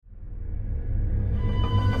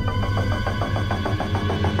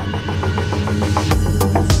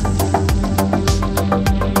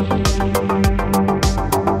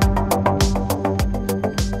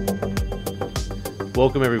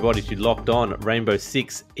Welcome everybody to Locked On Rainbow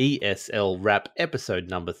Six ESL Wrap episode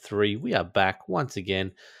number 3. We are back once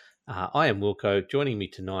again. I am Wilco. Joining me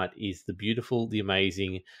tonight is the beautiful, the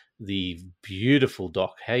amazing, the beautiful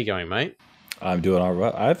Doc. How you going, mate? I'm doing all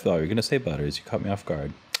right. I thought you were going to say Butters. You caught me off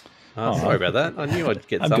guard. Sorry about that. I knew I'd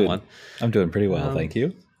get someone. I'm doing pretty well, thank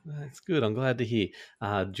you. That's good. I'm glad to hear.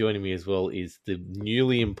 Joining me as well is the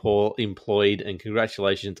newly employed, and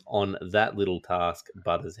congratulations on that little task,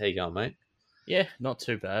 Butters. How you going, mate? Yeah, not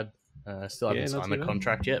too bad. Still haven't signed the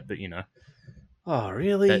contract yet, but you know. Oh,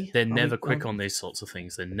 really? They're never quick on these sorts of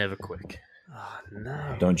things. They're never quick. Oh,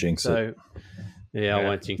 no. Don't jinx it. Yeah, I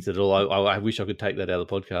won't jinx it at all. I wish I could take that out of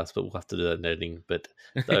the podcast, but we'll have to do that in editing. But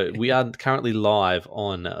we are currently live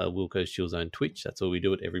on Wilco's Chill Zone Twitch. That's where we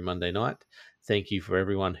do it every Monday night. Thank you for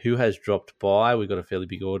everyone who has dropped by. We've got a fairly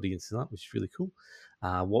big audience tonight, which is really cool.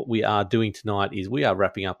 What we are doing tonight is we are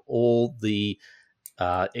wrapping up all the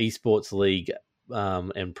esports league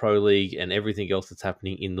and pro league and everything else that's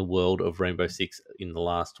happening in the world of Rainbow Six in the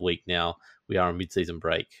last week. Now we are on mid-season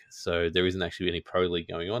break, so there isn't actually any pro league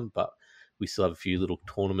going on, but we still have a few little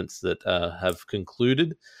tournaments that have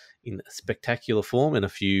concluded in spectacular form, and a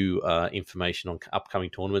few information on upcoming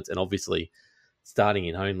tournaments. And obviously, starting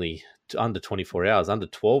in only under 24 hours, under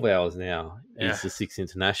 12 hours now, is the Six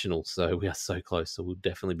International. So we are so close. So we'll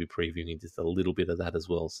definitely be previewing just a little bit of that as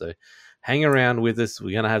well. So hang around with us.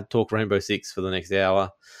 We're going to have talk Rainbow Six for the next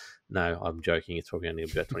hour. No, I'm joking. It's probably only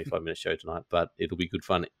about a 25-minute show tonight, but it'll be good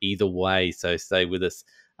fun either way. So stay with us.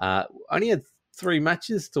 Only had 3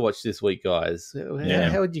 matches to watch this week, guys.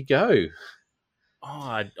 How would you go? Oh,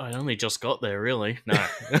 I only just got there, really. No.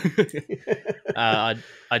 I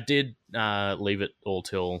did leave it all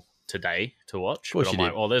till today to watch. But I'm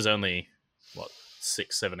like, well, there's only,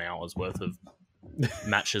 6-7 hours worth of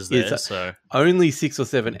matches there. So only 6 or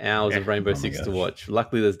 7 hours of Rainbow Six to watch.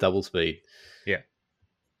 Luckily, there's double speed. Yeah.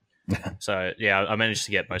 So, I managed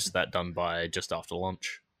to get most of that done by just after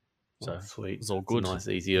lunch. So sweet. It's all good. It's a nice,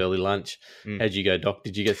 easy early lunch. How'd you go, Doc?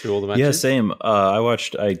 Did you get through all the matches? Yeah, same. I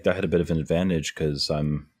had a bit of an advantage because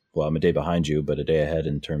I'm a day behind you, but a day ahead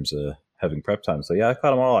in terms of having prep time. So I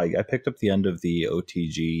caught them all. I picked up the end of the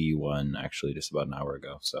OTG one actually just about an hour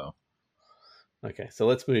ago. So okay, so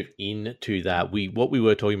let's move into that. What we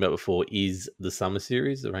were talking about before is the summer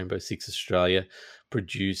series, the Rainbow Six Australia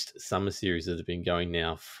produced summer series that has been going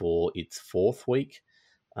now for its 4th week.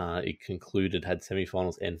 It concluded, had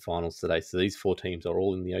semi-finals and finals today. So these 4 teams are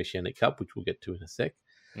all in the Oceanic Cup, which we'll get to in a sec.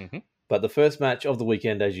 Mm-hmm. But the first match of the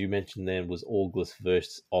weekend, as you mentioned then, was August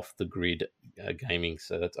versus Off the Grid Gaming.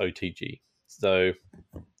 So that's OTG. So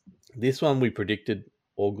this one we predicted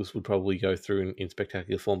August would probably go through in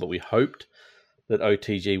spectacular form, but we hoped that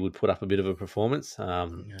OTG would put up a bit of a performance.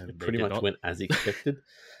 It pretty much went as expected.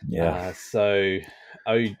 So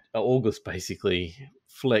August basically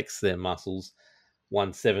flexed their muscles,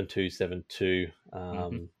 won 7-2,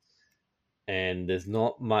 7-2. And there's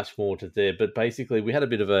not much more to there. But basically, we had a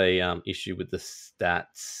bit of a issue with the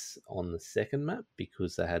stats on the second map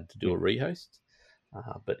because they had to do a rehost.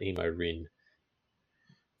 But Emo Rin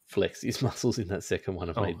flexed his muscles in that second one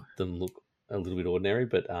and made them look a little bit ordinary.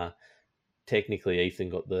 But technically, Ethan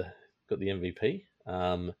got the MVP.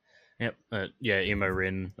 Emo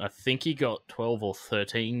Rin. I think he got 12 or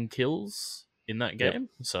 13 kills in that game.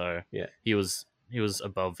 Yep. So he was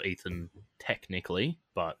above Ethan technically,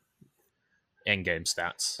 but endgame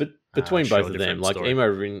stats. But between both of them, like Emo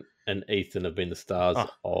Rin and Ethan have been the stars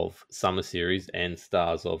of Summer Series and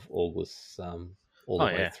stars of August all the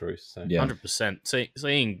way through. So 100%.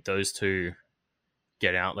 Seeing those two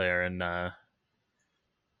get out there and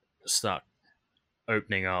start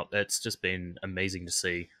opening up, it's just been amazing to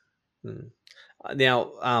see.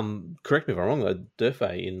 Now, correct me if I'm wrong, though,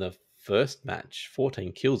 Durfee in the first match,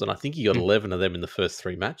 14 kills, and I think he got 11 of them in the first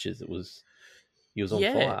 3 matches. He was on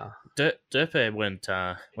fire. Durfee went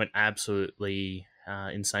absolutely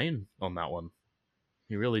insane on that one.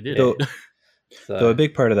 He really did. Though a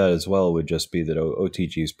big part of that as well would just be that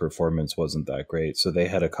OTG's performance wasn't that great. So they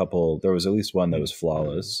had a couple. There was at least one that was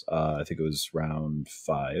flawless. I think it was round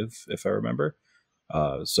 5, if I remember.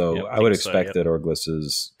 I would expect that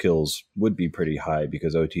Orglis's kills would be pretty high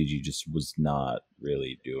because OTG just was not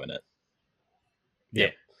really doing it.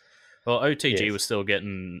 Yeah. Well, OTG was still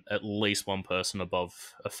getting at least one person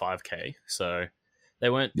above a 5k, so they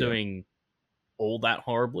weren't doing all that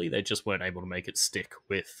horribly. They just weren't able to make it stick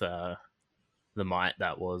with the might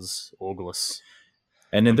that was Orglis.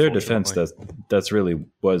 And in their defense, that's really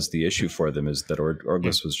was the issue for them, is that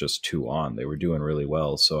Orglis was just 2 on. They were doing really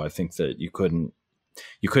well, so I think that you couldn't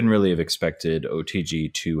really have expected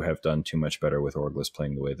OTG to have done too much better with Orglis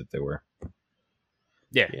playing the way that they were.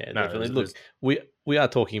 Definitely. Look, we are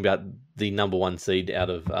talking about the number one seed out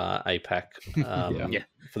of APAC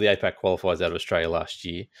for the APAC qualifiers out of Australia last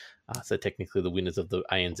year. So technically the winners of the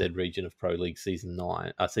ANZ region of Pro League season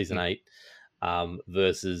 8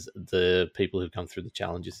 versus the people who've come through the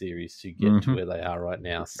Challenger Series to get to where they are right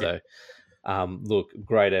now. So look,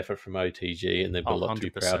 great effort from OTG, and they've got a lot to be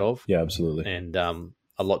proud of. Yeah, absolutely. And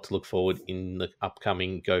a lot to look forward in the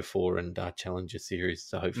upcoming Go 4 and Challenger Series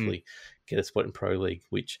to hopefully get a spot in Pro League,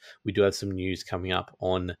 which we do have some news coming up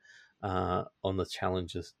on the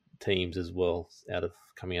Challenger teams as well,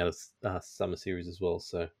 coming out of Summer Series as well.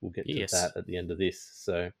 So we'll get to that at the end of this.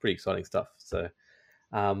 So pretty exciting stuff. So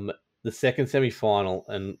the second semi-final,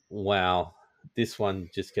 and wow, this one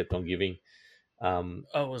just kept on giving.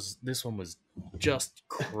 This one was just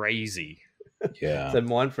crazy. Yeah. So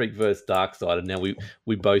Mindfreak versus Darksided. Now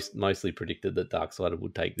we both mostly predicted that Darksided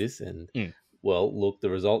would take this, and well, look,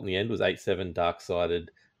 the result in the end was 8-7 Darksided.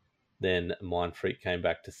 Then Mindfreak came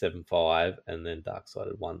back to 7-5, and then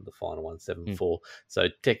Darksided won the final one 7-4. So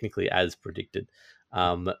technically as predicted.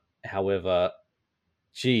 However,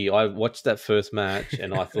 I watched that first match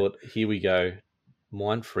and I thought, here we go.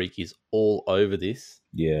 Mindfreak is all over this.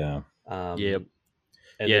 Yeah. And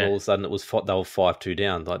then all of a sudden they were 5-2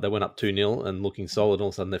 down. Like they went up 2-0 and looking solid. All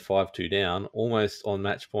of a sudden they're 5-2 down, almost on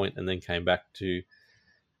match point, and then came back to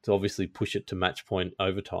obviously push it to match point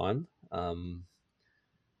overtime.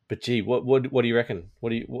 But gee, what do you reckon?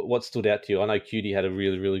 What stood out to you? I know Cutie had a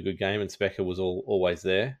really, really good game, and Specker was always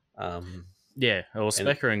there.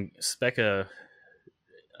 Specker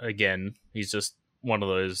again. He's just one of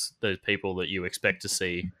those people that you expect to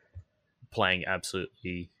see playing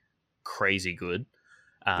absolutely crazy good.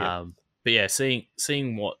 But yeah,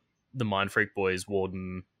 seeing what the Mindfreak boys,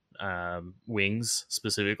 Warden, Wings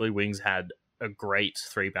specifically, Wings had a great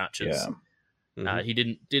 3 matches. Yeah. He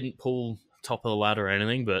didn't pull top of the ladder or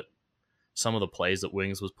anything, but some of the plays that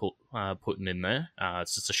Wings was putting in there,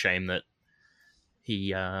 it's just a shame that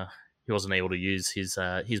he wasn't able to use his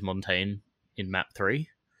Montaigne in map 3.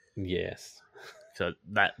 Yes. So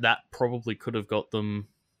that probably could have got them,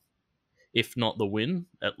 if not the win,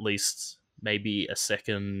 at least maybe a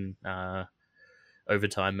second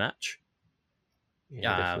overtime match.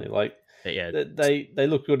 Yeah, definitely. They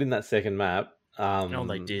looked good in that second map.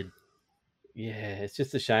 They did. Yeah, it's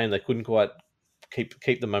just a shame they couldn't quite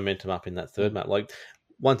keep the momentum up in that third map. Like,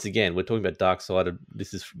 once again, we're talking about Darksided.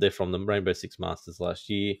 They're from the Rainbow Six Masters last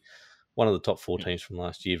year, one of the top 4 teams from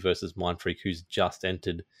last year, versus Mindfreak, who's just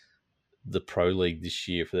entered the Pro League this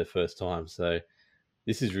year for their first time. So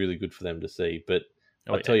this is really good for them to see. But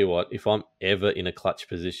I'll tell you what, if I'm ever in a clutch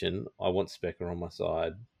position, I want Specker on my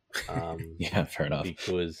side. Yeah, fair enough.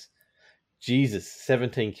 Because, Jesus,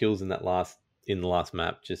 17 kills in the last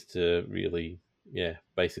map just to really,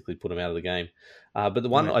 basically put him out of the game. But the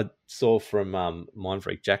one I saw from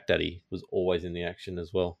Mindfreak, Jack Daddy, was always in the action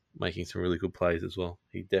as well, making some really good plays as well.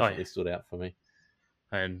 He definitely stood out for me.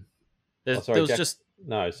 And Jack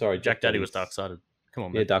Daddy was Darksided. Come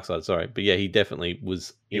on, man. Yeah, Darksided, sorry. But yeah, he definitely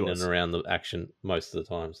was and around the action most of the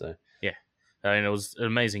time. So yeah. I mean, it was an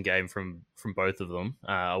amazing game from both of them.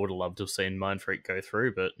 I would have loved to have seen Mindfreak go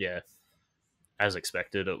through, but yeah, as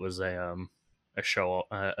expected, it was a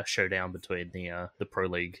showdown between the Pro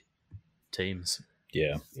League teams.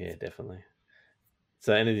 Yeah, definitely.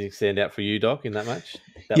 So, anything stand out for you, Doc, in that match?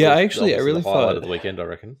 I really thought of the weekend. I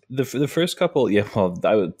reckon the first couple. Yeah, well,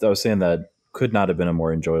 I was saying that could not have been a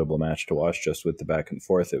more enjoyable match to watch, just with the back and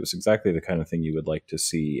forth. It was exactly the kind of thing you would like to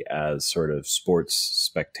see as sort of sports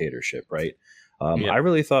spectatorship, right? I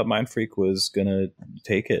really thought Mindfreak was going to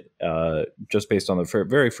take it just based on the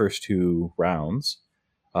very first 2 rounds.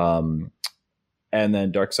 And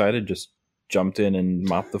then Darksided just jumped in and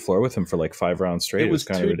mopped the floor with him for like 5 rounds straight. It was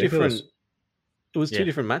kind of ridiculous. It was 2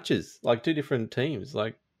 different matches, like 2 different teams.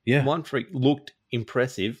 Like, Mindfreak looked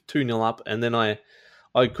impressive, 2-0 up, and then I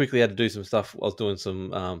quickly had to do some stuff. I was doing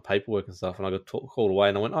some paperwork and stuff, and I got called away,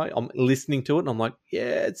 and I went, I'm listening to it, and I'm like,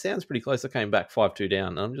 yeah, it sounds pretty close. I came back 5-2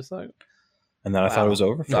 down, and I'm just like... And then I thought it was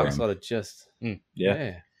over for him. Darksided just...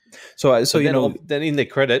 Yeah. So then in their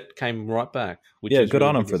credit, came right back. Which is good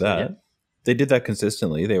on them for that. Yeah. They did that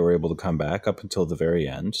consistently. They were able to come back up until the very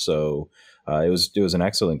end. So it was an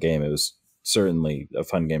excellent game. It was certainly a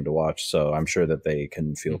fun game to watch. So I'm sure that they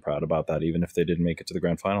can feel proud about that, even if they didn't make it to the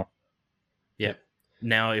grand final. Yeah.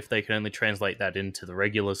 Now, if they can only translate that into the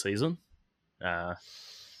regular season,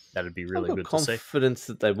 that'd be really good to see. Confidence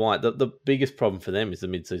that they might. The biggest problem for them is the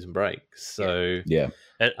mid-season break. So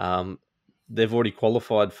they've already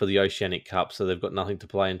qualified for the Oceanic Cup, so they've got nothing to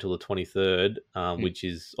play until the 23rd, which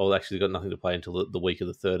is... Or actually got nothing to play until the week of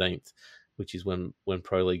the 13th, which is when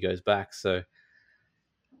Pro League goes back. So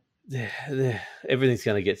everything's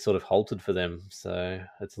going to get sort of halted for them. So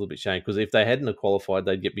it's a little bit shame because if they hadn't have qualified,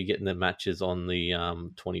 they'd be getting their matches on the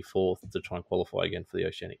 24th to try and qualify again for the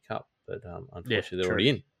Oceanic Cup. But unfortunately, they're already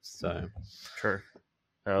in. So true.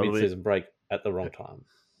 Mid-season break at the wrong time.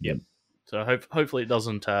 Yep. So hopefully it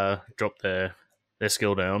doesn't drop their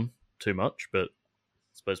skill down too much, but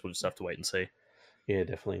I suppose we'll just have to wait and see. Yeah,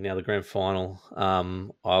 definitely. Now the grand final,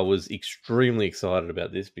 I was extremely excited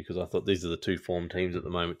about this because I thought these are the two form teams at the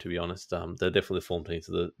moment, to be honest. They're definitely the form teams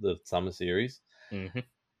of the Summer Series. Mm-hmm.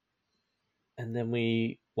 And then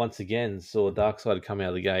we, once again, saw Darkside come out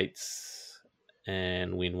of the gates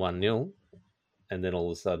and win 1-0. And then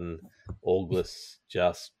all of a sudden, August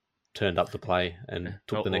just turned up to play and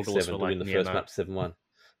took the next August 7 to win the first map 7-1.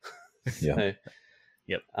 So,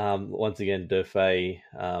 yep. Once again, Durfay,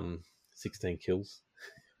 16 kills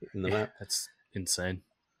in the map. That's insane.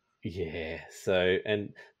 Yeah. So,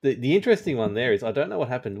 and the interesting one there is I don't know what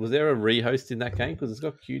happened. Was there a rehost in that game? Because it's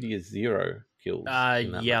got Cutie as 0 kills. Yeah,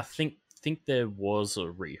 match. I think there was a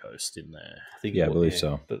rehost in there. I believe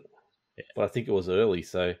so. But I think it was early.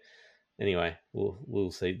 So anyway,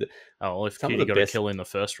 we'll see. If Cutie got a kill in the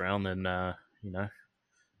first round, then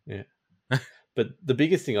Yeah. But the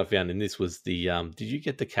biggest thing I found in this was the did you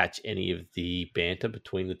get to catch any of the banter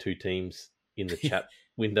between the two teams in the chat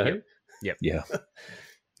window? Yep. Yeah.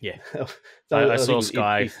 Yeah. So I saw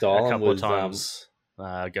Sky a couple of times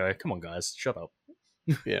go, come on, guys, shut up.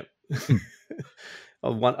 Yeah.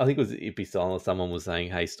 I think it was Ipistyle or someone was saying,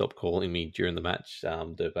 hey, stop calling me during the match,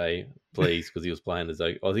 Durfay, please, because he was playing as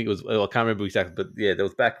though, I think it was, I can't remember exactly, but yeah, there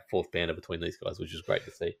was back and forth banter between these guys, which was great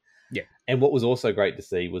to see. Yeah. And what was also great to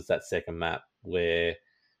see was that second map where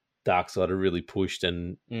Darkside really pushed,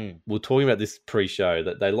 and we're talking about this pre-show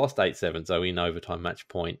that they lost 8-7, so in overtime match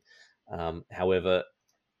point. However,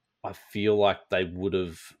 I feel like they would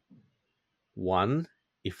have won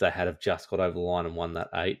if they had have just got over the line and won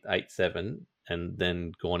that 8-7 and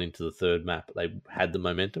then gone into the third map. They had the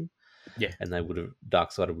momentum. Yeah. And they would have,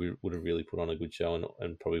 Darkside would have really put on a good show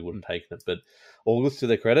and probably would have taken it. But August, to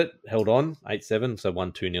their credit, held on 8-7, so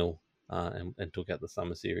won 2-0 and took out the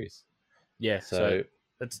Summer Series. Yeah. So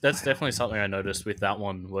that's definitely something I noticed with that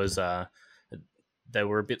one was they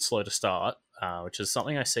were a bit slow to start, which is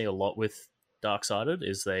something I see a lot with Darksided,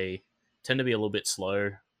 is they tend to be a little bit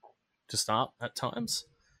slow to start at times,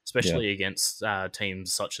 especially against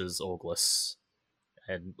teams such as August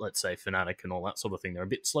and let's say Fnatic and all that sort of thing. They're a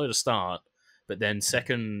bit slow to start, but then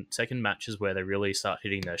second matches where they really start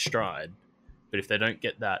hitting their stride. But if they don't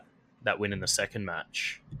get that win in the second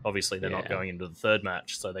match, obviously they're not going into the third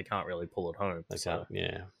match, so they can't really pull it home. You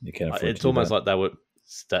can't afford it's almost like they were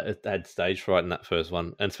had stage fright in that first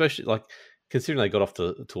one, and especially like considering they got off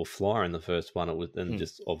to a flyer in the first one, it was then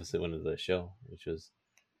just obviously went into their shell, which was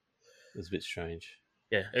a bit strange.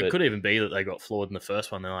 Yeah, it could even be that they got floored in the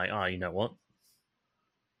first one. They're like, oh, you know what?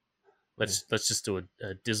 Let's just do a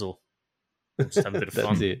dizzle. We'll just have a bit of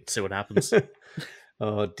fun. See what happens.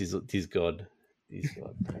 Oh, Diz God.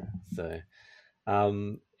 So,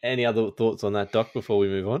 any other thoughts on that, Doc, before we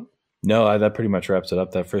move on? No, that pretty much wraps it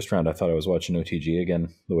up. That first round, I thought I was watching OTG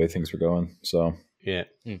again, the way things were going. So yeah,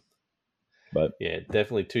 but yeah,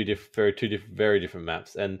 definitely very different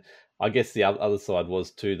maps. And I guess the other side was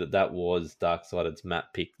too that was Darksided's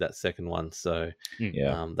map pick, that second one. So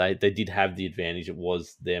they did have the advantage. It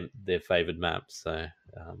was their favored map. So,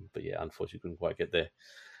 but yeah, unfortunately, couldn't quite get there.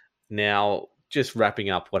 Now, just wrapping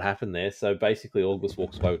up what happened there. So basically, August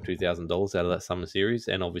walks away with $2,000 out of that Summer Series,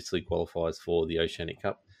 and obviously qualifies for the Oceanic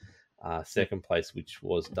Cup. Second place, which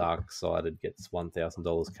was Darksided, gets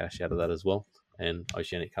 $1,000 cash out of that as well, and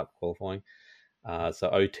Oceanic Cup qualifying. So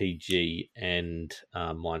OTG and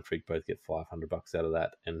Mindfreak both get $500 out of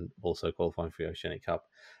that, and also qualifying for the Oceanic Cup.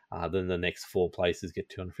 Then the next 4 places get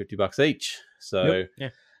 $250 each. So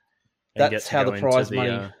that's how the prize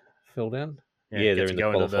money fell down. Yeah, they're in the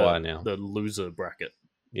qualifier now. The loser bracket.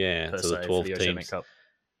 Yeah, so the 12 teams.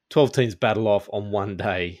 12 teams battle off on one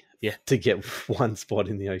day to get one spot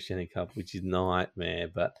in the Oceanic Cup, which is nightmare.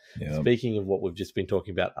 But speaking of what we've just been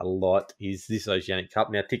talking about a lot is this Oceanic Cup.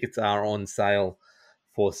 Now, tickets are on sale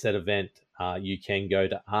for said event. You can go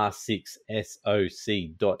to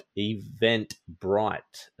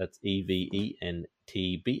r6soc.eventbrite. That's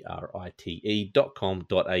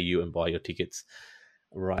eventbrite.com.au and buy your tickets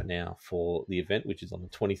right now for the event, which is on the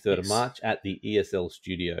 23rd of March at the ESL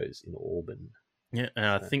Studios in Auburn. Yeah, and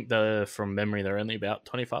I think from memory they're only about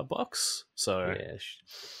 $25. So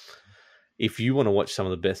if you want to watch some of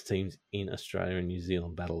the best teams in Australia and New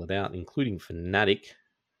Zealand battle it out, including Fnatic,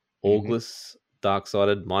 August,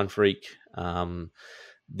 Darksided, Mindfreak,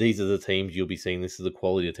 these are the teams you'll be seeing. This is the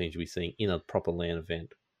quality of teams you'll be seeing in a proper LAN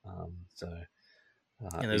event.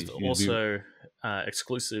 And there's also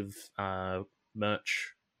exclusive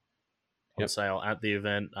merch on sale at the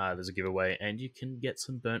event. There's a giveaway, and you can get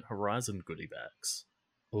some Burnt Horizon goodie bags,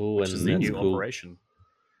 which is the new operation.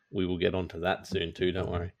 We will get onto that soon too, don't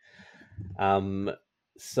worry.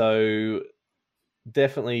 So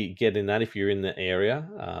definitely get in that if you're in the area.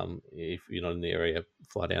 If you're not in the area,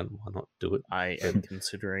 fly down. Why not do it? I am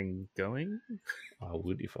considering going. I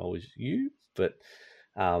would if I was you, but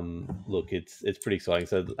look, it's pretty exciting.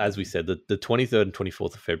 So as we said, the 23rd and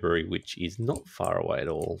 24th of February, which is not far away at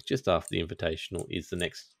all, just after the Invitational, is the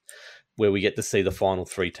next where we get to see the final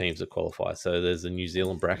 3 teams that qualify. So there's a New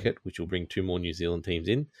Zealand bracket, which will bring 2 more New Zealand teams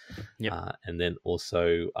in. Yep. And then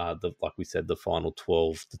also, like we said, the final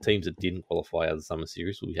 12, the teams that didn't qualify out of the Summer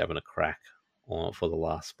Series will be having a crack for the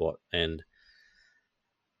last spot. And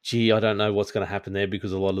gee, I don't know what's going to happen there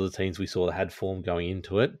because a lot of the teams we saw that had form going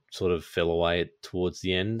into it sort of fell away towards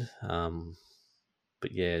the end.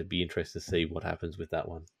 But yeah, it'd be interesting to see what happens with that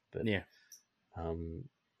one. But yeah,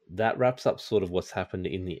 that wraps up sort of what's happened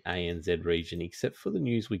in the ANZ region, except for the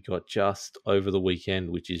news we got just over the weekend,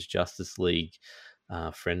 which is Justice League.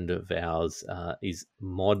 Friend of ours is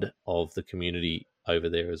mod of the community over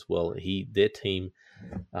there as well. Their team,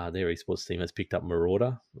 their esports team has picked up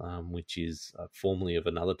Marauder, which is formerly of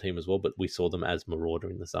another team as well, but we saw them as Marauder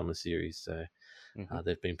in the Summer Series, so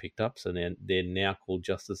they've been picked up. So they're now called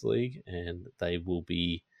Justice League, and they will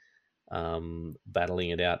be battling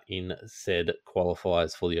it out in said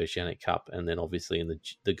qualifiers for the Oceanic Cup, and then obviously in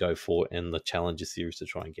the Go For and the Challenger Series to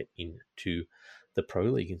try and get into the Pro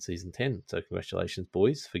League in Season 10. So congratulations,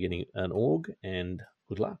 boys, for getting an org, and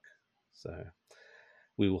good luck. So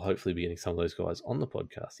we will hopefully be getting some of those guys on the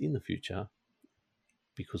podcast in the future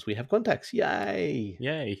because we have contacts. Yay!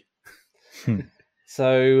 Yay!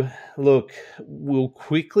 So, look, we'll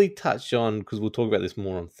quickly touch on, because we'll talk about this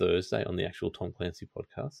more on Thursday on the actual Tom Clancy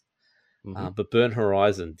podcast. But Burnt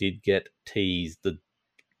Horizon did get teased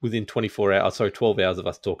within 12 hours of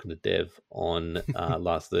us talking to Dev on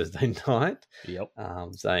last Thursday night. Yep.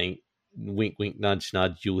 Saying, wink, wink, nudge,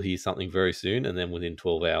 nudge, you'll hear something very soon. And then within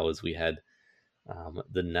 12 hours, we had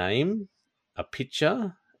the name, a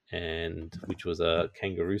picture, which was a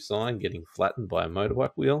kangaroo sign getting flattened by a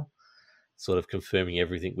motorbike wheel, sort of confirming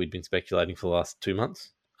everything we'd been speculating for the last 2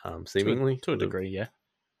 months, seemingly. To a degree, yeah.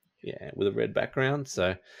 Yeah, with a red background.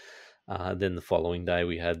 So then the following day,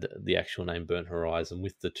 we had the actual name Burnt Horizon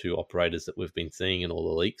with the 2 operators that we've been seeing in all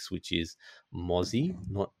the leaks, which is Mozzie,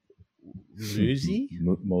 not Moozy.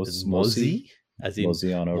 Mozzie, as in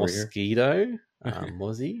mosquito,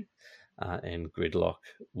 Mozzie, and Gridlock,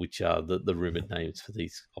 which are the rumoured names for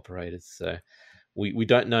these operators. So we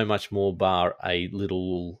don't know much more bar a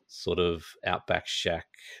little sort of outback shack,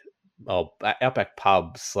 outback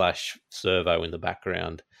pub / servo in the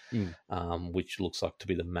background, which looks like to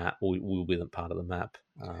be the map, will be the part of the map,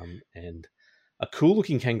 and a cool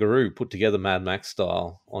looking kangaroo put together Mad Max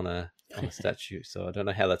style on a statue. So I don't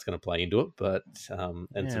know how that's going to play into it, but some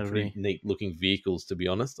pretty neat looking vehicles, to be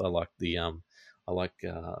honest. I like the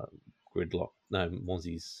Gridlock, no,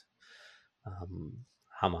 Mozzie's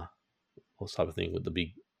Hummer or type of thing with the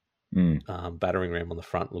big battering ram on the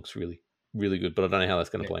front. Looks really, really good, but I don't know how that's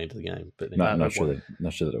going to play into the game. But not sure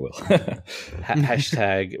that it will.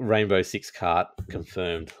 Hashtag Rainbow Six Kart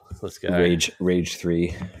confirmed. Let's go. Rage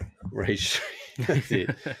 3. Rage 3. That's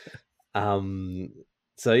it.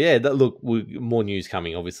 So yeah, more news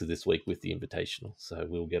coming obviously this week with the Invitational. So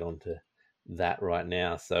we'll get on to that right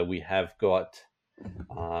now. So we have got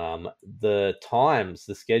the times,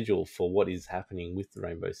 the schedule for what is happening with the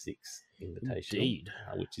Rainbow Six Invitational,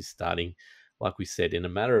 which is starting, like we said, in a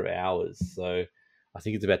matter of hours. So I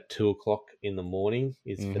think it's about 2:00 in the morning.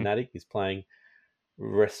 Fnatic is playing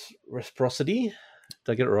Reciprocity.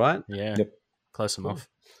 Did I get it right? Yeah, yep. Close enough.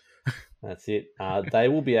 That's it. They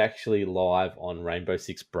will be actually live on Rainbow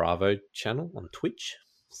Six Bravo channel on Twitch.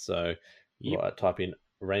 So type in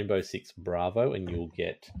Rainbow Six Bravo and you'll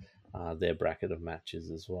get their bracket of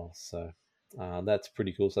matches as well. So that's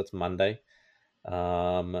pretty cool. So that's Monday.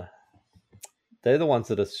 They're the ones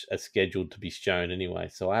that are scheduled to be shown anyway.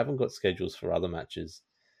 So I haven't got schedules for other matches.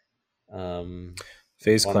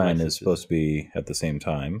 FaZe Clan is supposed to be at the same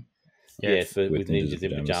time. Yeah, with Ninjas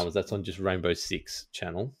in Pajamas. That's on just Rainbow Six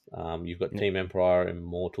channel. You've got Team Empire and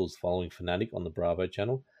Immortals following Fnatic on the Bravo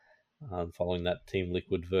channel. Following that, Team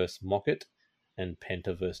Liquid versus Mocket and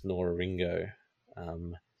Penta versus Nora Ringo.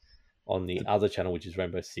 On the other channel, which is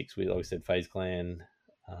Rainbow Six, we like I said, FaZe Clan,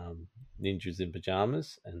 Ninjas in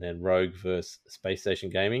Pajamas, and then Rogue versus Space Station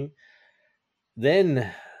Gaming.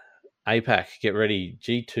 Then APAC, get ready.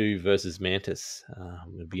 G2 versus Mantis.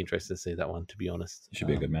 It'd be interesting to see that one, to be honest. Should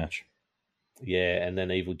be a good match. Yeah, and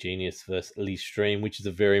then Evil Genius versus Lee Stream, which is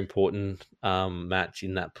a very important match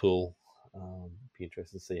in that pool. Be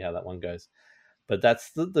interested to see how that one goes. But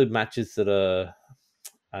that's the matches that are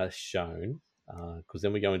shown, because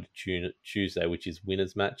then we go into Tuesday, which is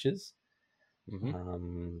winners matches.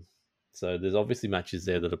 Mm-hmm. So there's obviously matches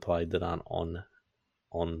there that are played that aren't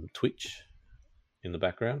on Twitch in the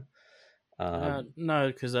background. No,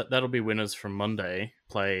 because that'll be winners from Monday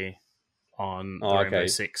play on the Rainbow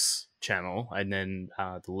Six channel, and then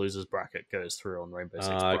the losers bracket goes through on Rainbow Six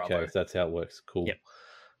Bravo. Okay, so that's how it works. Cool. Yep.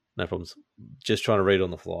 No problems. Just trying to read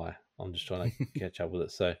on the fly. I'm just trying to catch up with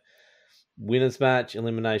it. So winners match,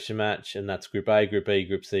 elimination match, and that's Group A, Group B,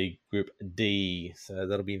 Group C, Group D. So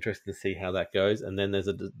that'll be interesting to see how that goes. And then there's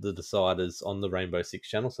the deciders on the Rainbow Six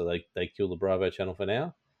channel. So they kill the Bravo channel for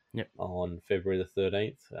now. Yep. On February the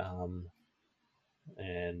 13th.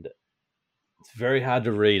 And it's very hard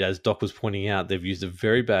to read. As Doc was pointing out, they've used a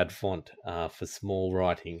very bad font for small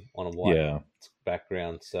writing on a white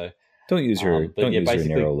background. So don't use your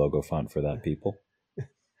narrow logo font for that, people.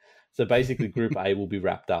 So basically, Group A will be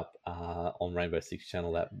wrapped up on Rainbow Six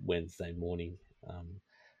channel that Wednesday morning,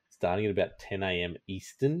 starting at about 10 a.m.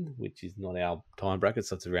 Eastern, which is not our time bracket.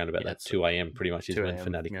 So it's around about that 2 a.m. pretty much is when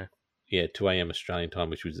Fnatic. Yeah, 2 a.m. Australian time,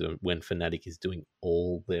 which was when Fnatic is doing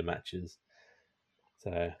all their matches.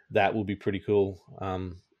 So that will be pretty cool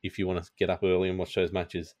if you want to get up early and watch those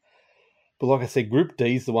matches. But like I said, Group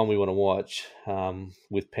D is the one we want to watch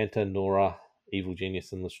with Penta, Nora, Evil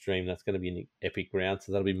Genius, and Lestream. That's going to be an epic round,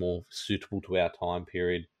 so that'll be more suitable to our time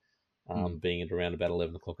period, being at around about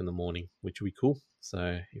 11 o'clock in the morning, which will be cool.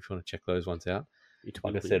 So if you want to check those ones out.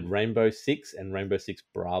 Like I said, Rainbow Six and Rainbow Six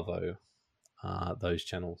Bravo are those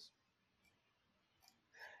channels.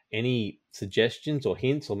 Any suggestions or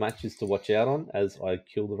hints or matches to watch out on as I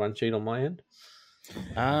kill the run sheet on my end?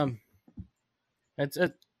 They're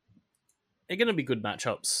going to be good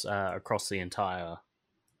matchups across the entire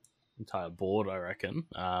board, I reckon.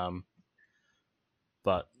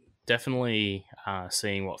 But definitely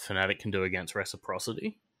seeing what Fnatic can do against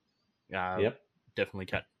Reciprocity. Definitely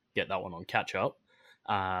get that one on catch up.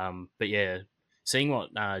 But yeah, seeing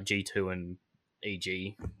what G2 and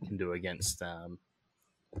EG can do against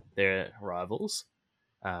their rivals.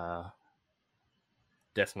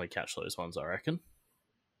 Definitely catch those ones, I reckon.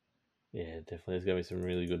 Yeah, definitely. There's going to be some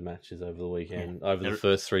really good matches over the weekend, over the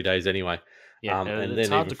first 3 days anyway. Yeah, and it's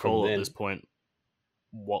hard to call at this point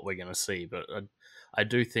what we're going to see, but I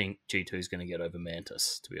do think G2 is going to get over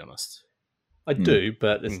Mantis, to be honest. I do,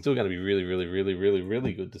 but it's still going to be really, really, really, really,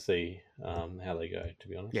 really good to see how they go, to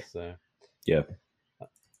be honest. Yeah.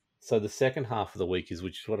 So the second half of the week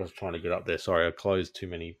which is what I was trying to get up there. Sorry, I closed too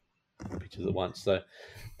many pictures at once. So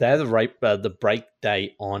they're the break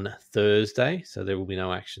day on Thursday. So there will be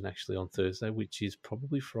no action actually on Thursday, which is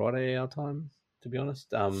probably Friday our time, to be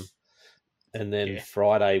honest. And then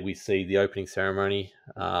Friday we see the opening ceremony,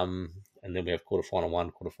 and then we have quarterfinal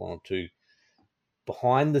 1, quarterfinal 2.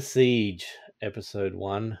 Behind the Siege episode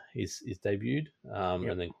 1 is debuted,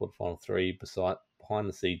 and then quarterfinal 3 Behind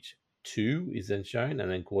the Siege 2 is then shown,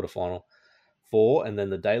 and then quarterfinal 4, and then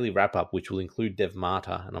the daily wrap up, which will include Dev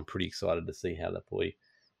Mata, and I'm pretty excited to see how that boy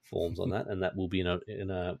forms on that, and that will be in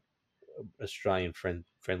a Australian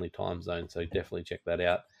friendly time zone, so definitely check that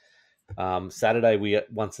out. Saturday we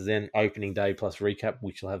once again opening day plus recap,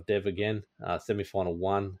 which will have Dev again. Semi-final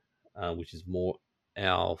 1, which is more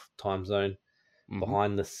our time zone.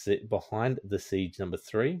 Behind the Siege number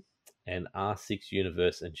 3 and R6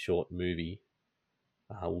 Universe and short movie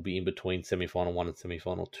will be in between semi-final 1 and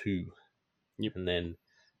semi-final 2. Yep. And then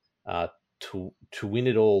to win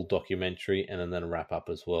it all documentary, and then a wrap up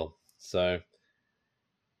as well. So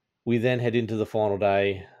we then head into the final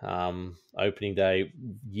day, opening day,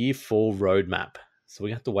 year 4 roadmap. So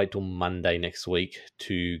we have to wait till Monday next week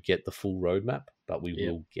to get the full roadmap, but we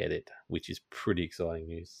will get it, which is pretty exciting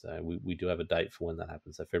news. So we do have a date for when that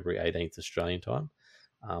happens. So February 18th Australian time,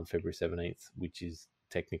 February 17th, which is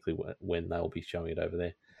technically when they'll be showing it over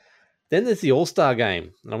there. Then there's the All-Star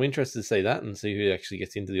game, and I'm interested to see that and see who actually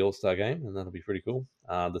gets into the All-Star game, and that'll be pretty cool.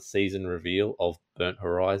 The season reveal of Burnt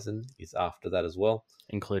Horizon is after that as well.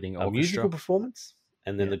 Including a musical performance,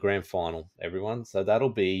 and then the grand final, everyone. So that'll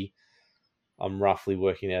be, I'm roughly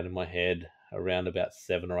working out in my head, around about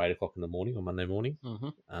 7 or 8 o'clock in the morning on Monday morning.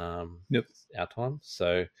 Our time.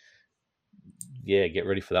 So yeah, get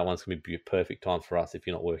ready for that one. It's going to be a perfect time for us if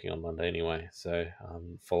you're not working on Monday anyway. So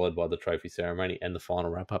followed by the trophy ceremony and the final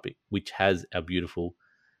wrap-up, which has our beautiful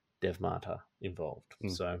Dev Mata involved.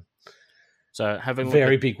 So So having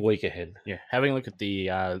very big week ahead. Yeah, having a look at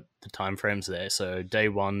the time frames there. So day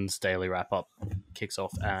one's daily wrap up kicks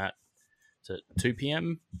off at 2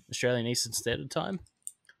 p.m. Australian Eastern Standard Time.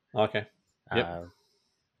 Okay. Yep.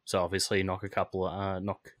 So obviously knock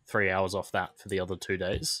 3 hours off that for the other 2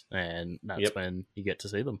 days, and that's when you get to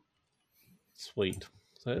see them. Sweet.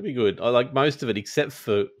 So that'd be good. I like most of it, except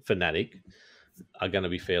for Fnatic, are going to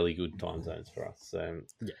be fairly good time zones for us. So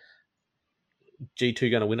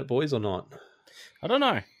G2 going to win it, boys, or not? I don't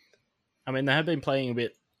know. I mean, they have been playing a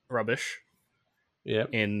bit rubbish.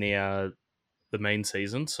 In the main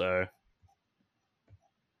season, so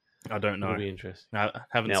I don't know. It'll be interesting. I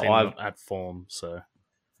haven't seen them at form, so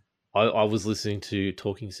I was listening to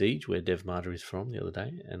Talking Siege, where Dev Marder is from, the other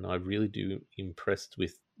day, and I really do impressed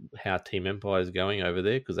with how Team Empire is going over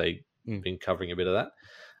there because they've been covering a bit of that.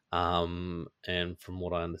 And from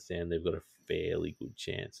what I understand, they've got a fairly good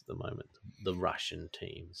chance at the moment, the Russian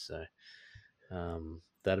team. So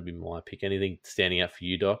that'd be my pick. Anything standing out for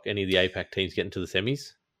you, Doc? Any of the APAC teams getting to the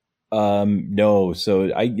semis? No.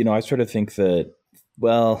 So I sort of think that,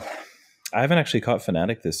 well, I haven't actually caught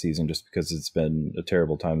Fnatic this season just because it's been a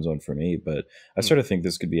terrible time zone for me, but I sort of think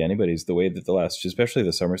this could be anybody's. The way that especially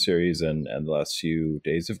the summer series and the last few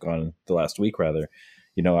days have gone, the last week rather,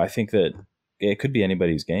 I think that it could be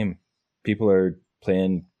anybody's game. People are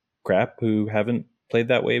playing crap who haven't played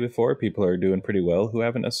that way before. People are doing pretty well who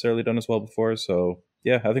haven't necessarily done as well before. So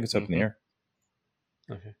yeah, I think it's up in the air.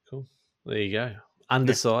 Okay, cool. There you go.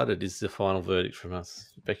 Undecided is the final verdict from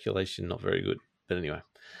us. Speculation, not very good. But anyway,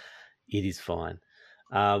 it is fine.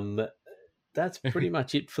 That's pretty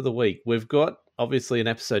much it for the week. We've got, obviously, an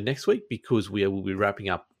episode next week because we will be wrapping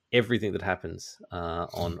up everything that happens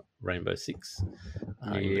on Rainbow Six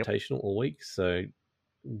Invitational all week. So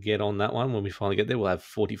get on that one when we finally get there. We'll have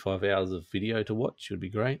 45 hours of video to watch. It would be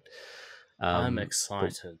great. I'm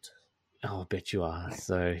excited. I bet you are.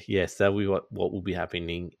 So, yes, that'll be what will be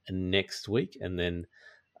happening next week. And then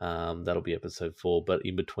that'll be episode 4. But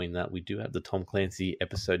in between that, we do have the Tom Clancy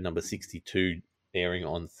episode number 62 airing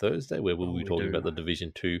on Thursday, where we'll be talking about the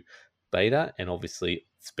Division 2 beta and obviously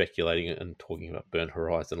speculating and talking about Burnt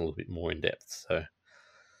Horizon a little bit more in depth. So,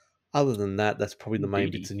 other than that, that's probably the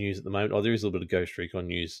main bits of news at the moment. Oh, there is a little bit of Ghost Recon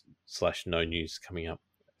news / no news coming up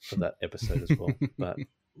for that episode as well. But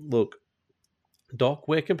look, Doc,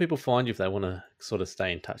 where can people find you if they want to sort of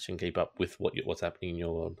stay in touch and keep up with what's happening in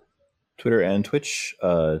your world? Twitter and Twitch,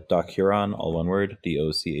 Doc Huron, all one word,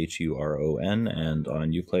 DOCHURON, and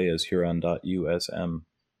on Uplay as Huron.USM.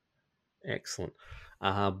 Excellent.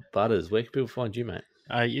 Butters, where can people find you, mate?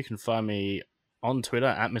 You can find me on Twitter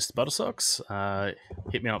at Mr. Buttersocks.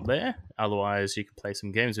 Hit me up there. Otherwise, you can play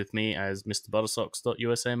some games with me as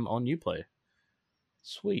MrButtersocks.USM on Uplay.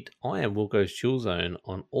 Sweet. I am Wilco's Chill Zone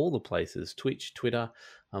on all the places, Twitch, Twitter.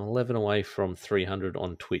 I'm 11 away from 300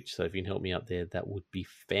 on Twitch, so if you can help me out there, that would be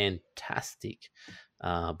fantastic.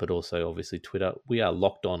 But also, obviously, Twitter. We are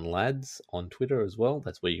Locked On Lads on Twitter as well.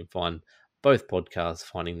 That's where you can find both podcasts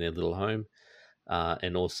finding their little home.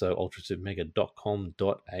 And also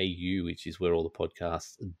ultrasupermega.com.au, which is where all the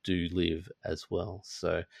podcasts do live as well.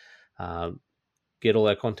 So get all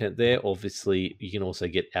our content there. Obviously, you can also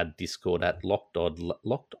get our Discord at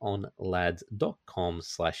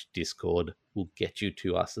lockedonlads.com/Discord. Will get you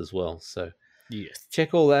to us as well. So yes,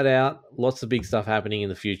 check all that out. Lots of big stuff happening in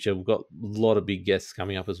the future. We've got a lot of big guests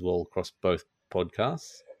coming up as well across both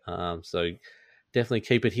podcasts. So definitely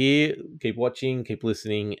keep it here. Keep watching, keep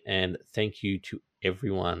listening, and thank you to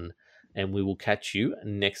everyone. And we will catch you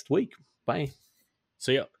next week. Bye.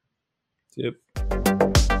 See ya. Yep.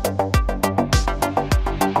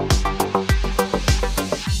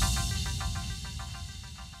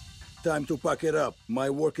 Time to pack it up. My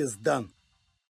work is done.